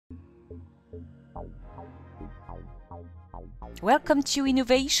Welcome to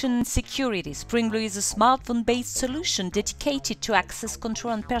Innovation Security. SpringBlue is a smartphone-based solution dedicated to access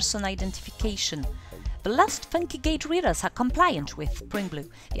control and person identification. The last funky gate readers are compliant with SpringBlue.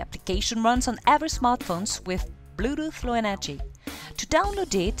 The application runs on every smartphone with Bluetooth Low Energy. To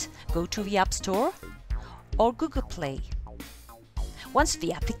download it, go to the App Store or Google Play. Once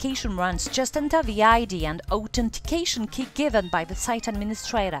the application runs, just enter the ID and authentication key given by the site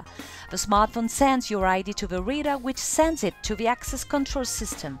administrator. The smartphone sends your ID to the reader, which sends it to the access control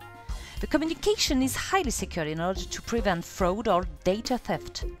system. The communication is highly secure in order to prevent fraud or data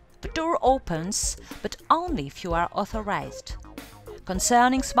theft. The door opens, but only if you are authorized.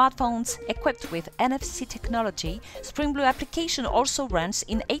 Concerning smartphones equipped with NFC technology, SpringBlue application also runs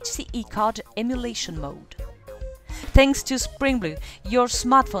in HCE card emulation mode. Thanks to SpringBlue, your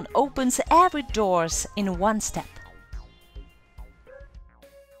smartphone opens every door in one step.